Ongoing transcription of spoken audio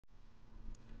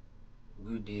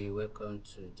Good day, welcome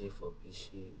to J for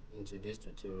PC. In today's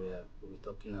tutorial, we'll be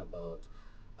talking about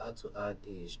how to add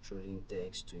a strolling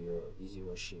text to your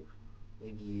Easyworship.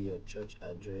 Maybe your church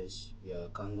address, your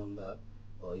account number,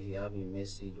 or if you have a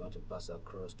message you want to pass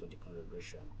across to the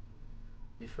congregation.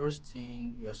 The first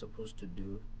thing you are supposed to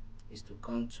do is to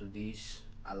come to this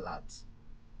alert.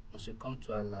 Once you come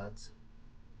to alert,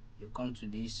 you come to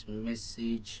this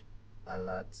message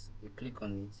alert, you click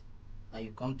on it, and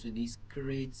you come to this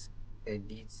create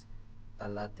edit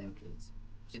alert template.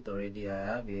 It already, I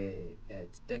have a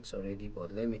text already,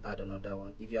 but let me add another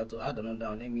one. If you have to add another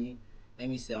one, let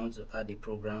me say I want to add a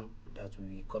program that will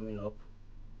be coming up.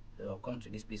 So I'll come to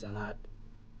this place and add.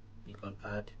 You can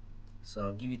add. So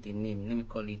I'll give it a name. Let me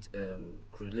call it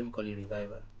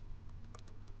revival.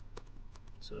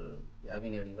 So you're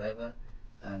having a revival,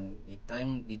 and the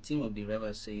theme of the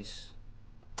revival says,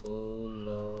 "O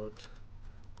Lord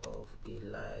of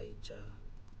Elijah."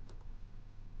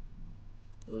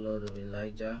 O Lord of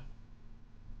Elijah.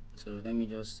 So let me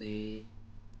just say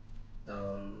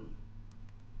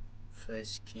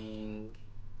First King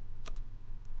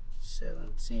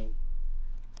 17.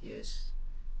 Yes,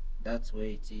 that's where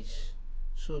it is.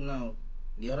 So now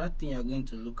the other thing you're going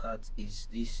to look at is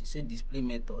this. It said display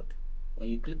method. When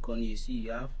you click on it, you see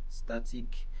you have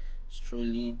static,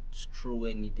 strolling, stroll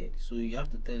where needed. So you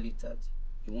have to tell it that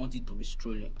you want it to be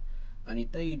strolling, and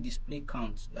it tell you display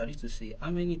count. That is to say,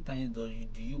 how many times do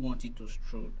you want it to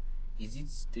stroll? Is it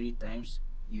 3 times?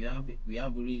 We have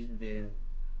really the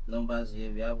numbers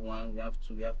here. We have 1, we have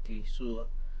 2, we have 3. So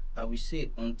I will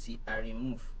say until I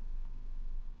remove.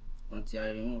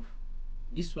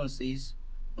 This one says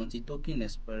until token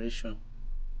expiration,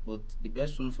 but the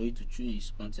best one for you to choose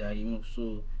is until I remove.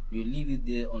 So you leave it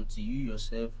there until you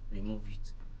yourself remove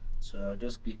it. So I'll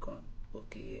just click on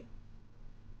OK.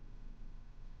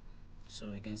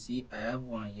 So you can see I have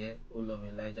one here, O Lord of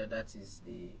Elijah. That is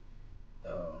the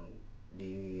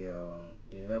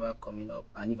river coming up.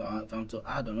 And if I'm to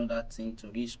add another thing to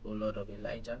this O Lord of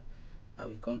Elijah, I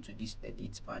will come to this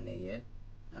edit panel here,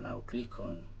 and I'll click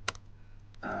on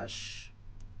hash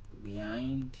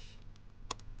behind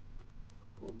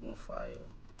Ogunfire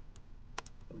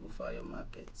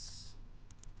markets.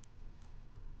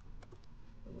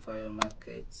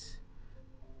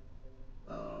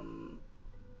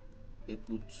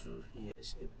 Eputu,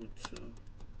 yes, Eputu,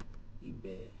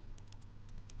 Ibeju,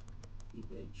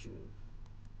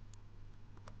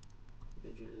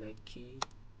 Lekki,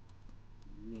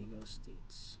 Lagos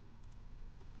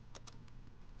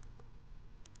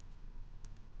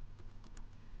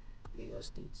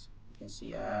State. You can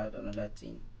see I add another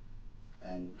thing,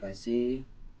 and you can say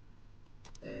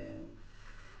I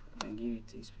can give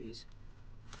it a space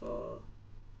for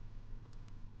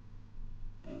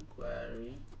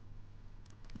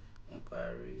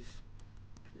inquiries.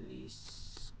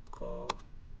 Please call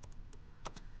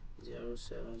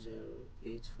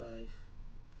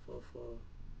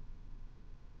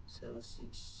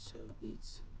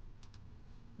 07085447678.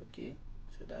 Okay,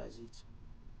 so that's it.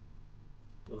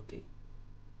 Okay,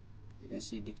 you can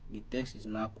see the text is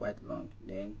now quite long.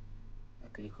 Then I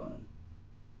click on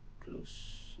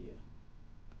close here.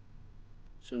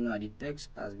 So now the text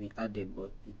has been added,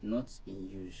 but it's not in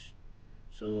use.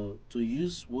 So to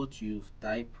use what you've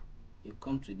typed, you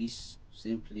come to this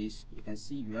same place. You can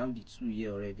see you have the 2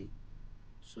 here already.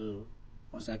 So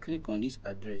once I click on this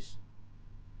address,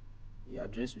 the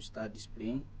address will start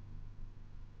displaying.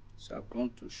 So I'll come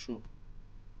to show.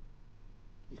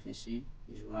 You can see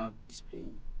it's now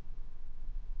displaying.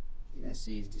 You can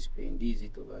see it's displaying. This is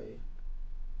it over here.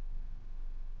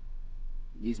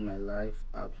 This is my live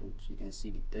output. You can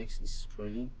see the text is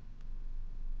scrolling.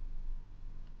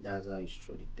 That's how you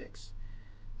scroll the text.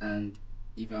 And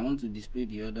if I want to display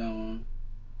the other one,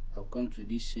 I'll come to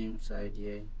this same side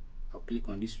here. I'll click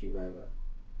on this revival,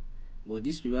 but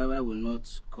this revival will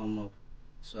not come up,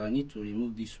 so I need to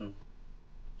remove this one.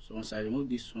 So once I remove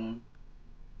this one,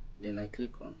 then I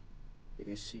click on, you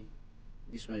can see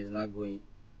this one is not going.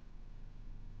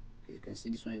 You can see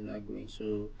this one is not going.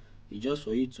 So it's just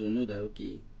for you to know that,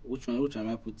 okay, which am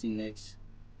I putting next?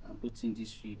 I'm putting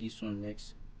this one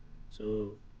next.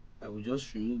 So I will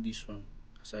just remove this one.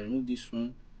 As I remove this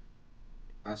one,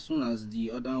 as soon as the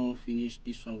other one finish,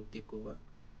 this one will take over.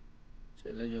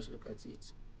 So let's just look at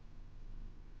it.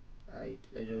 Hide.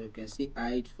 You can see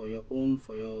hide for your own, if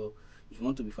you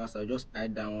want to be faster, just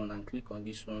hide that one and click on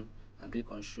this one and click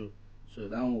on show. So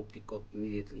that one will pick up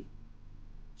immediately.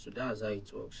 So that's how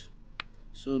it works.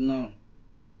 So now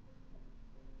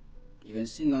you can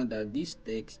see now that this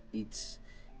text, it's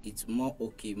more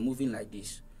okay moving like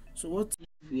this. So what if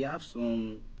we have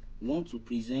we want to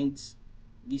present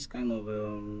this kind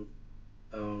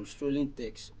of strolling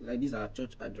text, like this our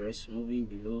church address moving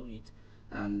below it,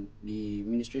 and the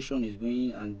ministration is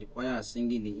going and the choir are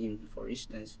singing the hymn, for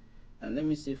instance. And let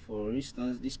me say, for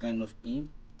instance, this kind of hymn.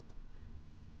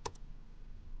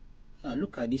 Now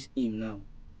look at this hymn now.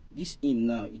 This hymn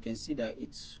now, you can see that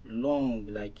it's long,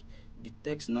 like the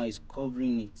text now is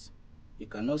covering it. You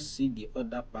cannot see the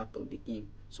other part of the hymn.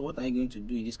 So what are you going to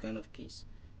do in this kind of case?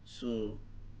 So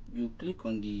you click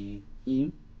on the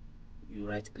hymn, you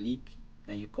right click,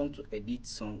 and you come to edit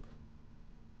song.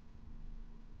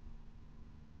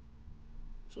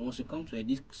 So once you come to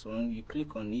edit song, you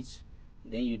click on it,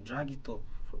 then you drag it up.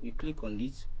 You click on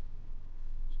it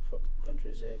for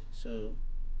Ctrl Z. So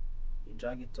you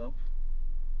drag it up.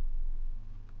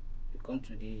 You come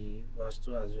to the verse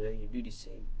 2 as well, you do the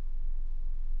same.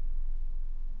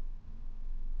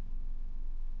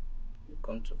 You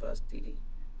come to verse 3.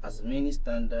 As many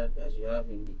standard as you have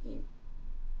in the hymn.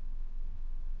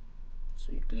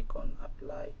 So you click on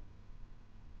apply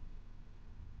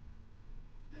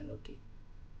and OK.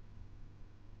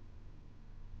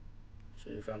 So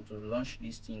if I'm to launch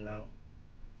this thing now,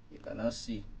 you can now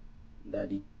see that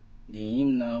the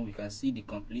hymn now, we can see the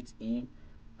complete hymn,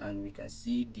 and we can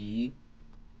see the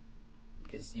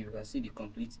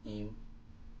complete hymn,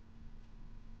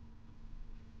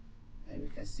 and we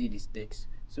can see this text.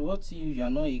 So what if you are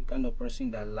not a kind of person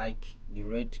that like the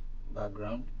red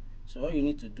background? So all you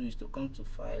need to do is to come to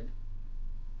file.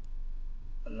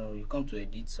 No, you come to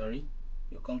edit, sorry.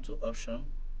 You come to option.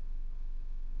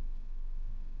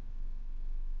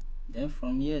 Then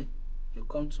from here, you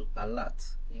come to alert.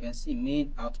 You can see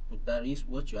main output, that is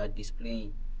what you are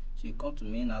displaying. So you come to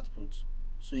main output.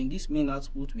 So in this main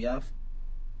output, we have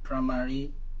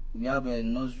primary, we have a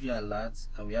nursery alert,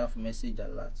 and we have message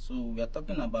alert. So we are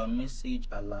talking about message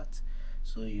alert.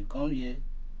 So you come here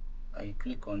and you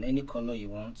click on any color you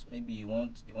want. Maybe you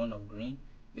want the one of green.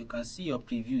 You can see your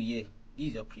preview here. This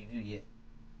is your preview here.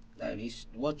 That is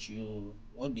what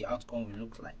the outcome will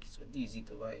look like. So this is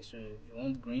it over here. So if you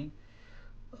want green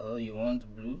or you want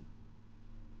blue,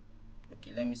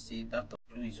 okay, let me say that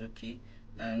blue is okay.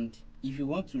 And if you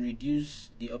want to reduce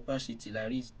the opacity, like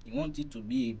this, you want it to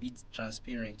be a bit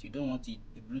transparent, you don't want the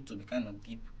blue to be kind of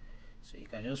deep, so you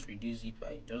can just reduce it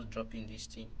by just dropping this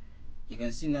thing. You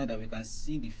can see now that we can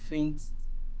see the faint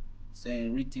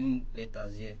written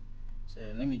letters here. So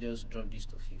let me just drop this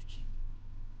to 50.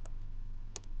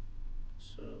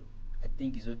 So I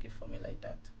think it's okay for me like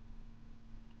that.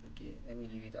 Okay, let me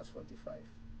leave it as 45.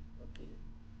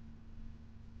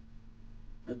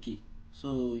 Okay,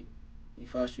 so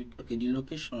if I should, okay, the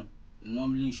location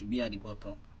normally should be at the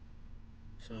bottom.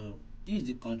 So this is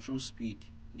the control speed,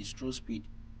 the scroll speed.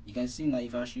 You can see now,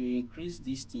 if I should increase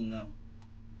this thing now,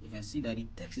 you can see that the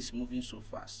text is moving so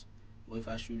fast. But if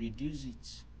I should reduce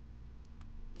it,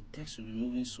 the text will be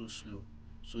moving so slow.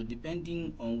 So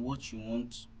depending on what you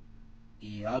want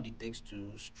how the text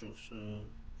to scroll, so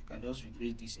I can just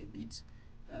increase this a bit,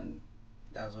 and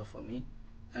that's all for me.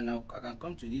 And now I can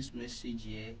come to this message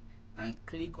here and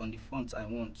click on the font I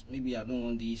want. Maybe I don't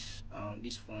want this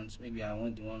font. Maybe I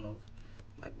want the one of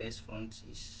my best font.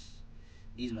 This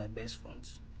is my best font.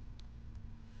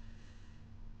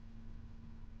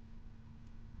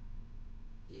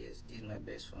 Yes, this is my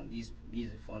best font. This is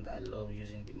the font I love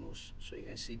using the most. So you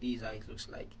can see this is how it looks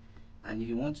like. And if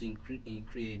you want to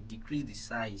decrease the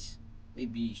size,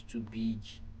 maybe it's too big,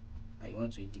 and you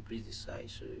want to decrease the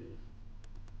size, so you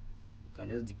can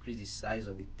just decrease the size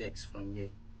of the text from here.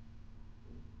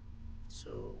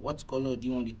 So what color do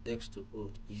you want the text to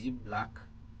hold? Is it black?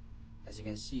 As you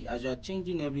can see, as you are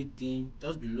changing everything,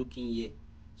 just be looking here.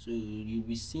 So you'll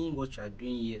be seeing what you are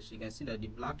doing here. So you can see that the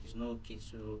black is not okay.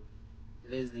 So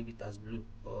let's leave it as blue,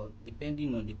 or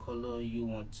depending on the color you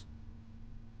want.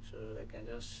 So I can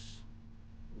just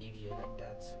leave here like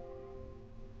that.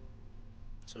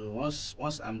 So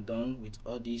once I'm done with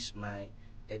all this, my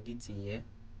editing here,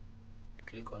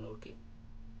 click on OK.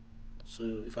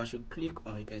 So if I should click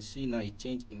on, you can see now it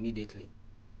changed immediately.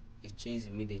 It changed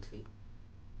immediately.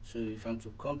 So if I'm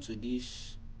to come to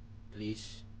this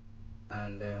place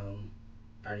and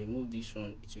I remove this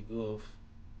one, it will go off.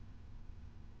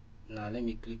 Now let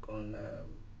me click on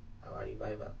our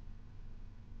revival.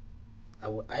 I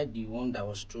will hide the one that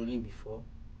was strolling before.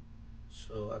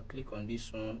 So I'll click on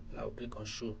this one and I'll click on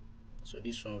show. So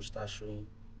this one will start showing.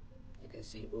 You can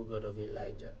see, oh God of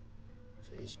Elijah.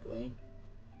 So it's going.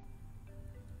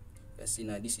 You can see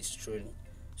now this is strolling.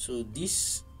 So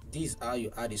this is how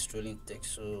you add a strolling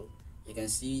text. So you can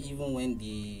see even when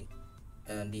the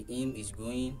hymn is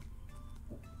going,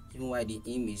 even while the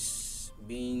hymn is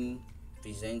being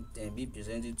be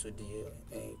presented to the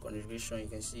congregation. You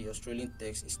can see your scrolling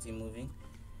text is still moving.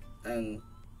 And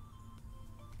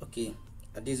okay,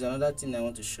 there's another thing I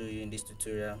want to show you in this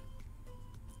tutorial.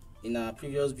 In our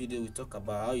previous video, we talked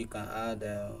about how you can add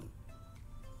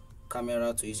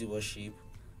camera to Easyworship,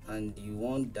 and the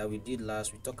one that we did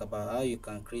last, we talked about how you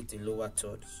can create a lower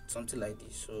third, something like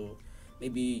this. So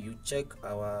maybe you check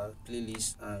our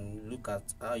playlist and look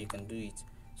at how you can do it.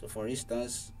 So for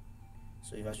instance,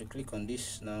 so if I should click on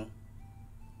this now,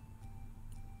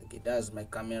 okay, that's my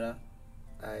camera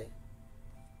eye.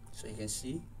 So you can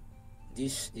see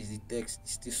this is the text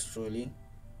is still scrolling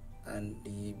and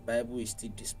the Bible is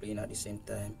still displaying at the same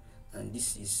time, and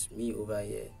this is me over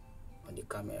here on the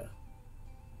camera.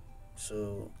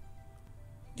 So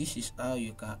this is how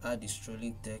you can add the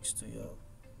scrolling text to your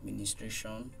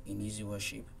ministration in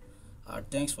Easyworship.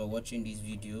 Thanks for watching this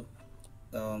video.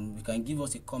 You can give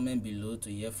us a comment below to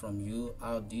hear from you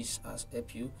how this has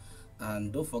helped you,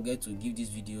 and don't forget to give this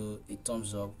video a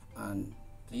thumbs up, and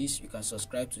please you can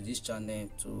subscribe to this channel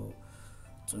to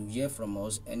hear from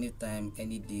us anytime,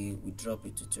 any day we drop a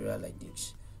tutorial like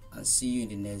this. And see you in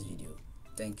the next video.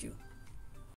 Thank you.